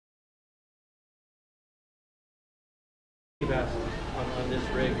bass on this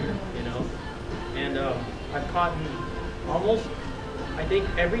rig, you know. And I've caught in almost, I think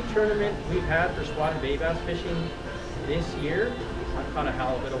every tournament we've had for spotted bay bass fishing this year, I've caught a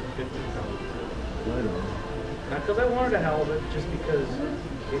halibut over 15 pounds. Right on. Not because I wanted a halibut, just because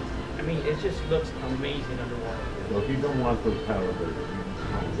it, I mean, it just looks amazing underwater. Well, if you don't want those halibut,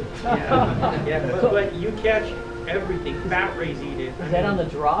 Yeah, yeah, but you catch everything. Fat rays eat it. Is that on the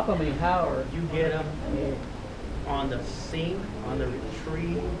drop? I mean, how? Or you get them on the sink, on the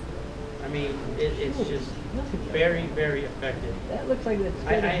retrieve. I mean, it's just very, very effective. That looks like it's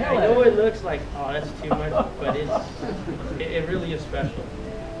I know it looks like, oh, that's too much, but it really is special.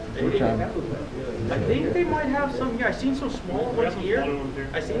 I think they might have some. Yeah, I've seen some smaller ones here.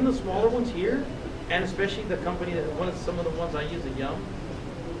 I've seen the smaller ones here, and especially the company that some of the ones I use at Yum.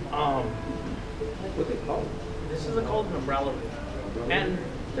 What's it called? This is called an umbrella rig, and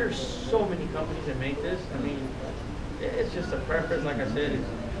there's so many companies that make this. I mean, it's just a preference, like I said.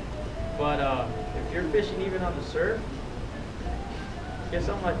 But if you're fishing even on the surf, get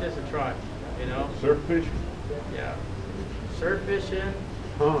something like this to try. You know, surf fishing. Yeah, surf fishing.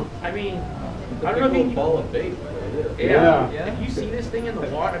 Huh. I mean, I don't know if you can ball of bait. Yeah. If you see this thing in the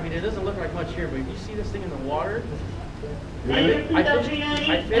water, I mean, it doesn't look like much here, but if you see this thing in the water, I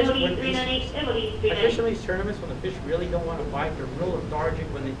fish in these tournaments when the fish really don't want to bite. They're real lethargic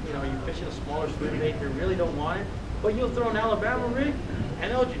when you're fishing a smaller swim bait. They really don't want it. But you'll throw an Alabama rig,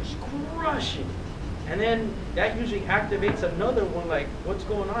 and they'll just crush it. And then that usually activates another one, like, what's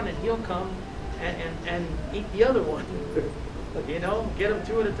going on? And he'll come and eat the other one. You know, get them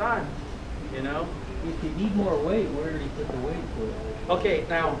two at a time. You know. If you need more weight, where do you put the weight for it? Okay,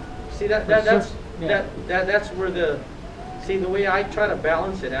 now see that's where the way I try to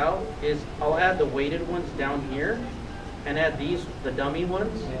balance it out is I'll add the weighted ones down here, and add the dummy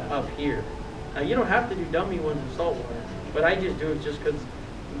ones up here. Now you don't have to do dummy ones in saltwater, but I just do it just because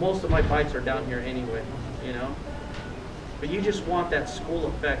most of my bites are down here anyway. You know. But you just want that school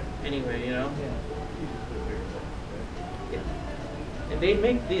effect anyway. You know. Yeah. And they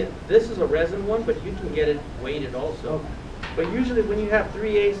make this is a resin one, but you can get it weighted also. Okay. But usually when you have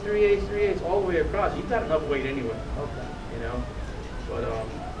 3/8, 3/8, 3/8 all the way across, you've got enough weight anyway. Okay. You know, but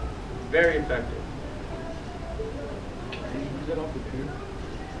very effective. Can you use it off the pier?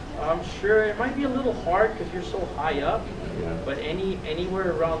 I'm sure it might be a little hard because you're so high up. Yeah. But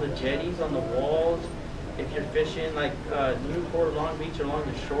anywhere around the jetties, on the walls, if you're fishing like Newport, Long Beach, along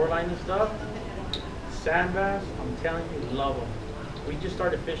the shoreline and stuff, sand bass, I'm telling you, love them. We just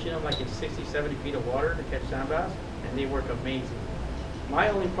started fishing them like in 60, 70 feet of water to catch sand bass, and they work amazing. My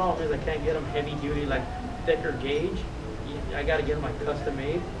only problem is I can't get them heavy duty, like thicker gauge. I got to get them like custom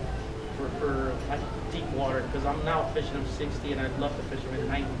made for like deep water, because I'm now fishing them 60, and I'd love to fish them at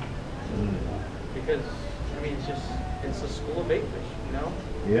 90. Because I mean, it's a school of bait fish, you know.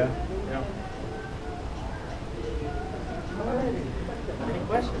 Yeah. Yeah. All right. Any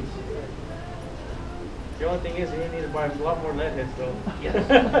questions? The only thing is, you need to buy a lot more lead heads, though. Yeah.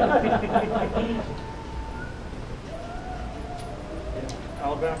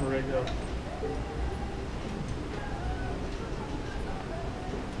 Alabama right there.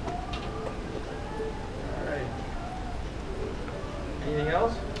 All right. Anything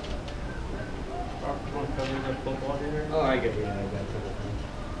else? Want to cover the football here? Oh, I get you. I got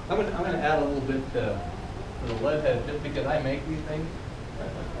something. I'm gonna add a little bit to the lead head just because I make these things,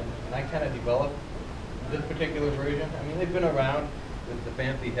 and I kind of developed this particular version. I mean, they've been around with the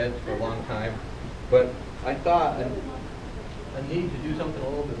fancy heads for a long time, but I thought a need to do something a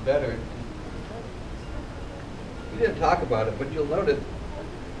little bit better. We didn't talk about it, but you'll notice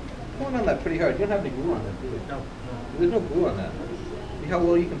pulling on that pretty hard. You don't have any glue on that, do you? No. There's no glue on that. See how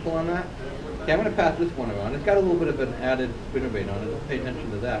well you can pull on that? Okay, I'm going to pass this one around. It's got a little bit of an added spinnerbait on it. Don't pay attention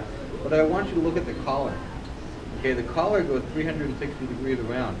to that. But I want you to look at the collar. Okay, the collar goes 360 degrees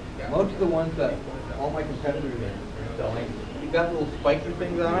around. Most of the ones that all my competitors are selling, you've got little spiky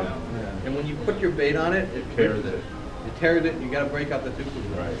things on them, and when you put your bait on it, it tears it. It tears it, and you got to break out the super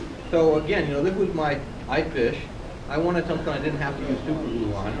glue. Right. So again, this was my iFish. I wanted something I didn't have to use super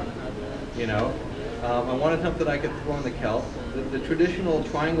glue on. I wanted something I could throw in the kelp. The traditional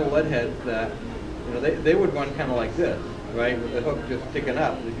triangle lead heads that, they would run kind of like this, right, with the hook just sticking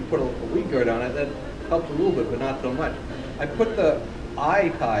up. If you put a weed guard on it, that helps a little bit, but not so much. I put the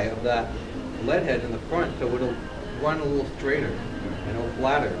eye tie of that lead head in the front so it'll run a little straighter,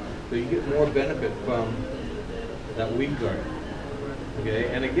 flatter. So you get more benefit from that weed guard. Okay,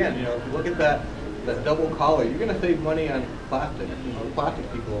 and again, look at that double collar. You're going to save money on plastic.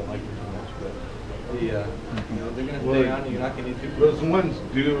 Plastic people don't like it too much, but they're going to stay on. You're not going to need to. Those ones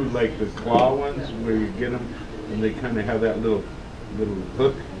do like the claw ones where you get them and they kind of have that little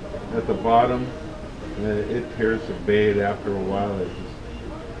hook at the bottom. It tears the bait after a while. It just,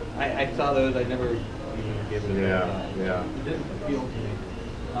 I saw those. I never even gave it a yeah, thought. yeah. It didn't appeal to me.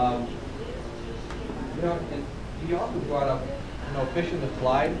 You know, and you also brought up, you know, fishing the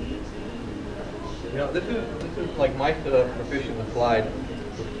slide. You know, this is like my setup for fishing the slide.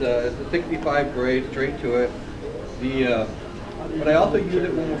 It's a 65 grade, straight to it. But I also use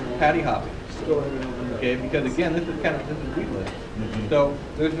it when we're paddy hopping. Okay, because again, this is weedless. Mm-hmm. So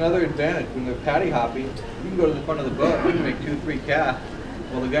there's another advantage when they're paddy hopping. You can go to the front of the boat, you can make 2-3 casts.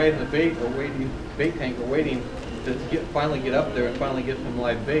 While the guys in the bait tank are waiting to finally get up there and finally get some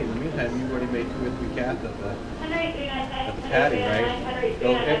live bait. In the meantime, you've already made 2 or 3 casts at the paddy, right?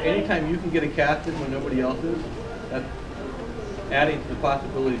 So anytime you can get a cast in when nobody else is, that's adding to the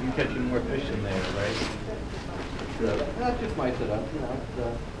possibility of you catching more fish in there, right? So that's just my setup. You know,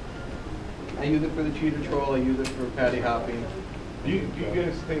 I use it for the cheater troll. I use it for paddy hopping. Do you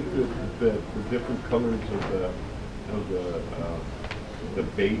guys think that the different colors of the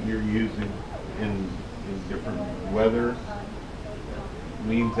bait you're using in different weather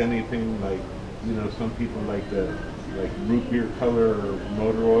means anything? Like, you know, some people like root beer color or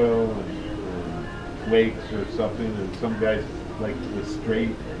motor oil and flakes or something, and some guys like the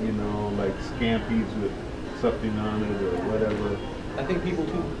straight, you know, like scampies with something on it or whatever. I think people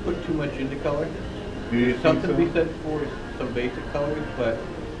put too much into color. Do you There's think something so? to be said for some basic colors, but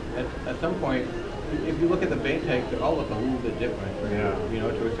at some point, if you look at the bait tanks, they all look a little bit different. Yeah. You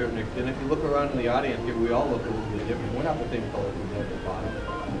know, to a certain extent. If you look around in the audience here, we all look a little bit different. We're not the same color from top to bottom.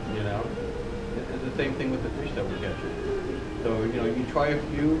 You know, it's the same thing with the fish that we catch. So you know, you try a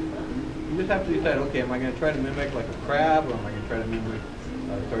few. You just have to decide. Okay, am I going to try to mimic like a crab, or am I going to try to mimic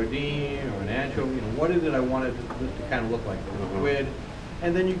a sardine or an anchovy? You know, what is it I wanted this to kind of look like? A squid,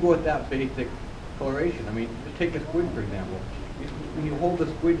 and then you go with that basic coloration. I mean, just take a squid for example. When you hold the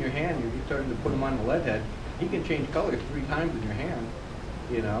squid in your hand, you're starting to put him on the lead head. He can change colors 3 times in your hand.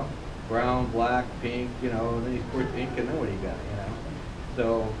 You know, brown, black, pink. You know, and then he squirts ink, and then what do you got? You know,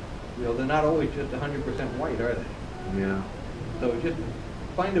 so you know they're not always just 100% white, are they? Yeah. So just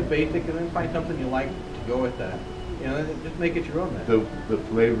find a basic, and then find something you like to go with that. You know, just make it your own then. The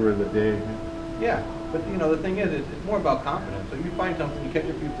flavor of the day. Yeah, but you know the thing is, it's more about confidence. So you find something, you catch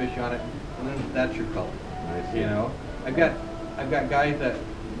a few fish on it, and then that's your color. I see. You know, I've got guys that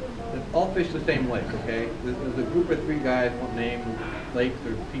all fish the same lake. Okay, there's a group of 3 guys, won't name lakes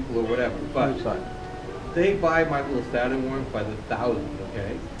or people or whatever, but they buy my little Saturn worms by the thousands.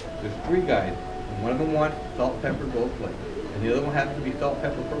 Okay, there's 3 guys, and one of them wants salt, pepper, gold flake, and the other one has to be salt,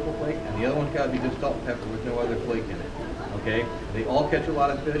 pepper, purple flake, and the other one's got to be just salt, pepper with no other flake in it. Okay, they all catch a lot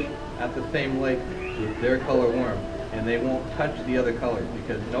of fish at the same lake with their color worm, and they won't touch the other colors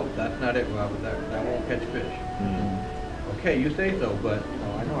because nope, that's not it, Robert. That won't catch fish. Okay, you say so, but you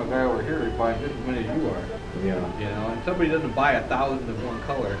know, I know a guy over here who's buying just as many as you are. Yeah. You know, and somebody doesn't buy 1,000 of one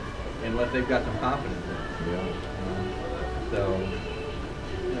color unless they've got some confidence in it. Yeah. So,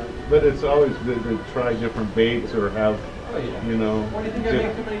 you know, But it's always good to try different baits or have, oh yeah. you know. Why do you think I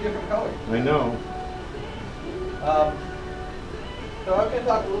make so many different colors? I know. So I'm going to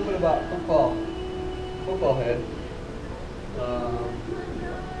talk a little bit about football head. Not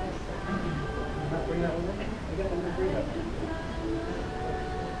bring that one in? I got one to bring up.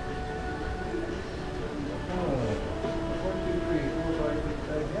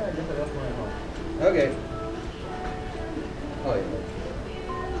 Yeah, I guess I left mine home. Okay. Oh yeah.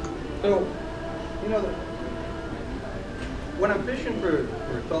 So, you know, when I'm fishing for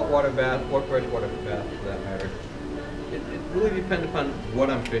saltwater bass or freshwater bass for that matter, it really depends upon what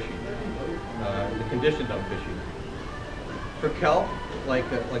I'm fishing, the conditions I'm fishing. For kelp, like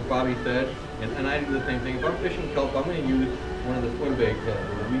Bobby said, and I do the same thing. If I'm fishing kelp, I'm going to use one of the swim baits, the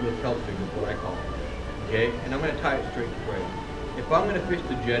weedless kelp jig is what I call it. Okay, and I'm going to tie it straight to braid. If I'm going to fish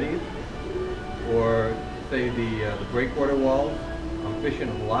the jetties or say the breakwater walls, I'm fishing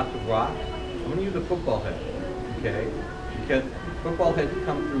with lots of rocks. I'm going to use a football head. Okay, because football heads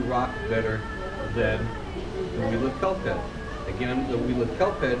come through rocks better than the weedless kelp head. Again, the weedless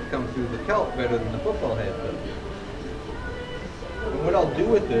kelp head come through the kelp better than the football head does. And what I'll do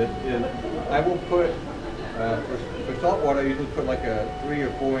with this is I will put, for saltwater, I usually put like a 3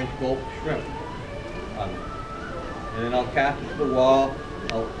 or 4 inch gulp shrimp on it. And then I'll cast it to the wall,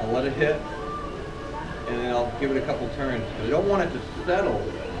 I'll let it hit, and then I'll give it a couple turns. I don't want it to settle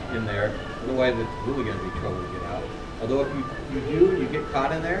in there, otherwise it's really going to be trouble to get out. Although if you get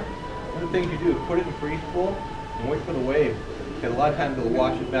caught in there, one of the things you do is put it in freeze pool and wait for the wave. Because a lot of times they'll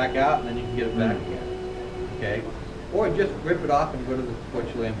wash it back out and then you can get it back again. Okay? or just rip it off and go to the sport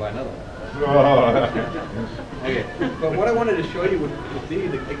chalet and buy another one. Oh. Okay, but what I wanted to show you with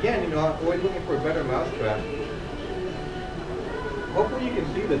these, again, you know, I'm always looking for a better mousetrap. Hopefully you can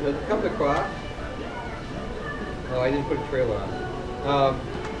see this. As it comes across, oh, I didn't put a trailer on.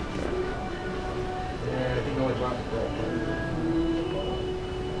 Yeah, I think no one's wrong.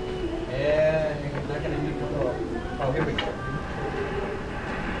 And it's not going to need to go. Oh, here we go.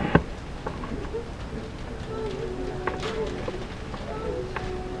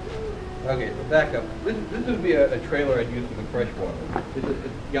 Okay, so back up. This would be a trailer I'd use for the freshwater. It's a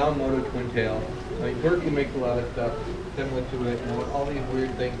Yamamoto twin tail. I mean, Berkeley makes a lot of stuff similar to it. You know, all these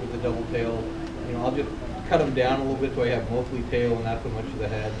weird things with the double tail. You know, I'll just cut them down a little bit so I have mostly tail and not so much of the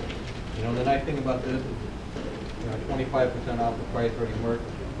head. You know, the nice thing about this is, you know, 25% off the price already marked,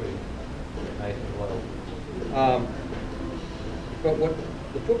 which is pretty nice and low. But what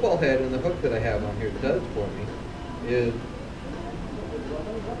the football head and the hook that I have on here does for me is,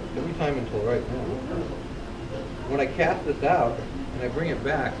 every time until right now, when I cast this out and I bring it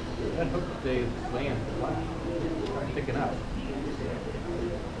back, that hook stays laying flat, not sticking out.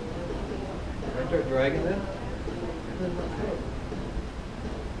 When I start dragging this,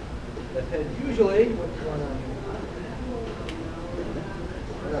 that head usually, what's going on here?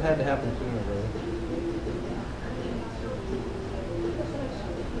 That had to happen sooner, really.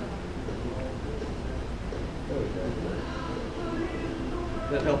 There we go.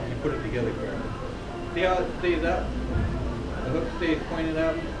 That helps you put it together correctly. See how it stays up? The hook stays pointed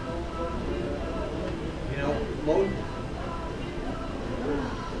up. You know, most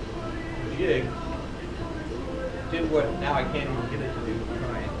jigs did what now I can't even get it to do.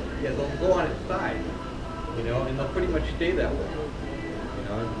 Trying. Yeah, they'll go on its side, you know, and they'll pretty much stay that way. You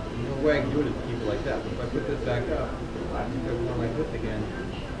know, and the way I can do it is keep it like that. But if I put this back up, if I go like this again,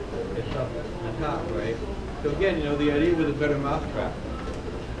 it's up on top, right? So again, you know, the idea was a better mousetrap.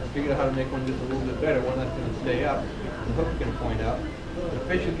 I figured out how to make one just a little bit better, one that's going to stay up, the hook's going to point up. The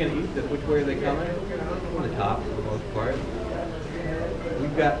fish is going to eat this. Which way are they coming? On the top, for the most part.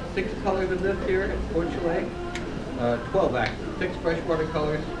 We've got 6 colors of this here at Sport Chalet. 12 actually. 6 freshwater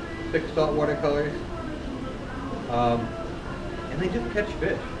colors, 6 saltwater colors. And they just catch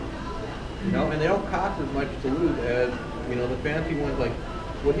fish. You know, and they don't cost as much to lose as, you know, the fancy ones like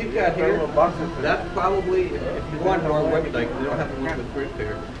what he's got here. That's probably, if you go onto our website, they don't have to look at the script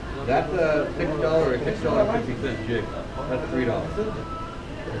here. That's a $6 or $6.50 jig. That's $3.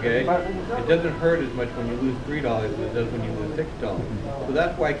 Okay? It doesn't hurt as much when you lose $3 as it does when you lose $6. So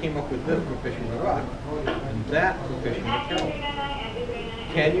that's why I came up with this for fishing the rock. And that for fishing the kelp.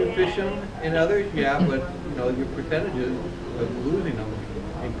 Can you fish them in others? Yeah, but you know, your percentages of losing them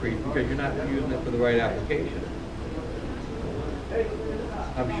increase because you're not using it for the right application.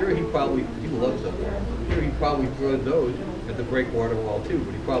 I'm sure he loves them. I'm sure he probably throws those at the breakwater wall too,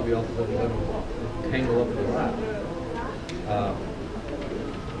 but he probably also doesn't let them tangle up with the rock.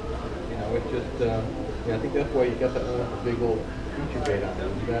 You know, it's just, yeah, I think that's why you got that one with the big old feature bait on it.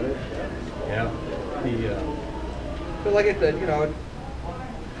 Is that it? Yeah. So like I said, you know, it's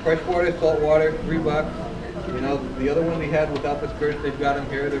freshwater, saltwater, $3. You know, the other one we had without the skirts, they've got them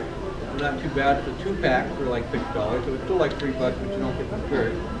here. They're not too bad. It's a 2-pack for like $6, so it's still like $3, but you don't get the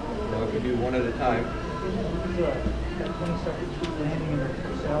skirt. You know, if you do one at a time.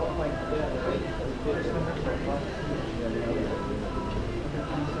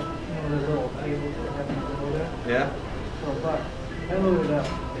 Yeah. I loaded up.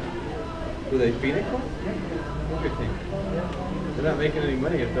 Were they Phenix ones? Interesting. They're not making any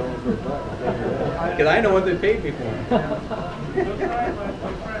money if selling for $1. Because I know what they paid me for.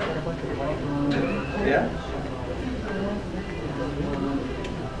 Yeah?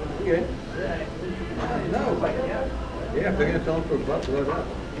 Okay. No. Yeah, if they're going to sell them for $1, load up.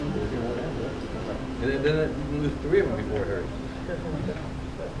 And then you lose 3 of them before it hurts.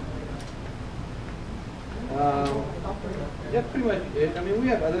 That's pretty much it. I mean, we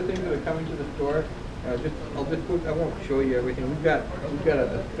have other things that are coming to the store. I won't show you everything. We've got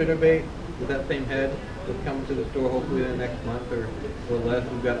a spinnerbait with that same head that's coming to the store hopefully in the next month or less.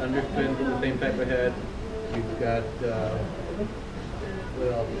 We've got underspins with the same type of head. We've got what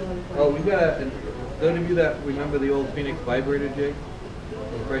else? Oh, we've got those of you that remember the old Phenix vibrator jig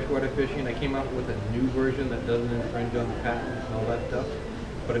from freshwater fishing. I came out with a new version that doesn't infringe on the patents and all that stuff.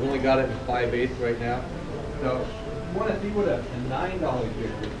 But I've only got it in 5/8 right now. So if you want to see what a $9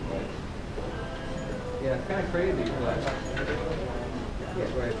 jig looks like. Yeah, it's kind of crazy, but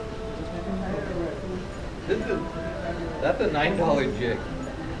that's right. That's a $9 jig.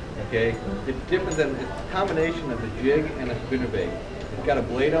 Okay, it's different than it's a combination of a jig and a spinnerbait. It's got a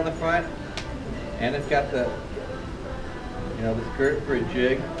blade on the front, and it's got the You know, the skirt for a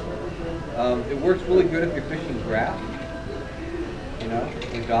jig. It works really good if you're fishing grass. You know,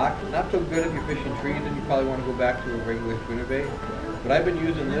 the dock. Not so good if you're fishing trees and you probably want to go back to a regular spinnerbait. But I've been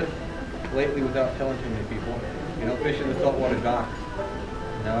using this lately without telling too many people. You know, fishing the saltwater dock.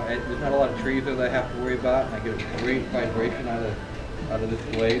 You know, there's not a lot of trees there that I have to worry about, and I get a great vibration out of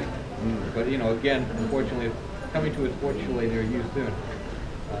this blade. But you know, again, unfortunately, coming to a sports chalet near you soon.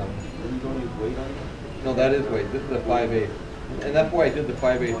 You don't use weight on it? No, that is weight. This is a 5/8, and that's why I did the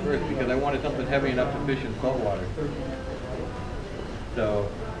 5/8 first, because I wanted something heavy enough to fish in saltwater. So,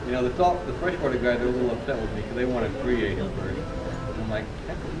 you know, the freshwater guys are a little upset with me because they wanted 3/8 at first. I'm like,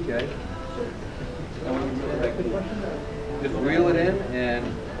 heck with you guys. Just reel it in and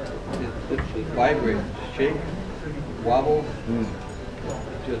it vibrates, shakes, wobbles.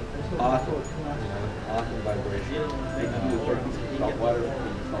 It's just awesome. You know, awesome vibration. Saltwater.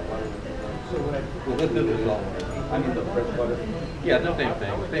 Well, this is the saltwater. I mean the freshwater. Yeah, the same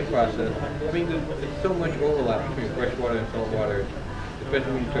thing, same process. I mean, there's so much overlap between freshwater and saltwater,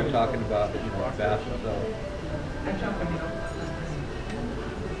 especially when you start talking about, you know, bass and stuff.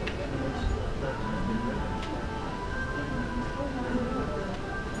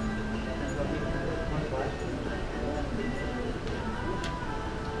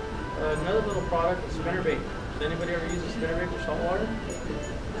 Another little product is spinnerbait. Does anybody ever use a spinnerbait for saltwater?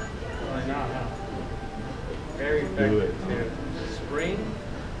 Probably not, huh? Very effective too. Spring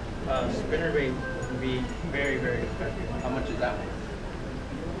spinnerbait can be very, very effective. How much is that one?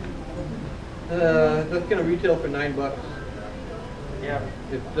 That's gonna retail for $9. Yeah.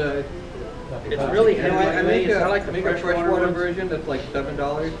 It's really you know, heavy. I make I like the a freshwater ones. version that's like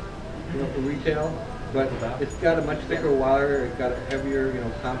 $7, you know, for retail. But it's got a much thicker wire, it's got a heavier, you know,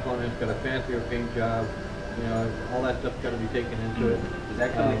 component, it's got a fancier paint job, you know, all that stuff's got to be taken into it. Is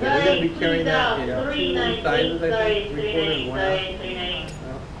that We're going to be carrying that in 2 sizes, I think, 3/4 and 1 ounce. You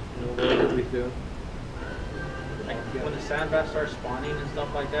know, relatively soon. Like when the sand bass start spawning and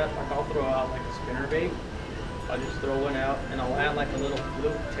stuff like that, like I'll throw out like a spinnerbait. I'll just throw one out and I'll add like a little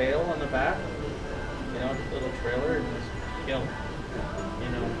fluke tail on the back, you know, just a little trailer and just kill 'em. You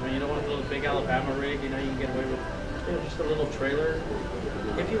know, when you don't want a little big Alabama rig, you know, you can get away with, you know, just a little trailer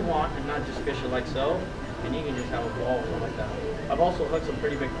if you want, and not just fish it like so, and you can just have a ball like that. I've also hooked some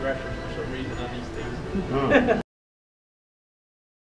pretty big threshers for some reason on these things.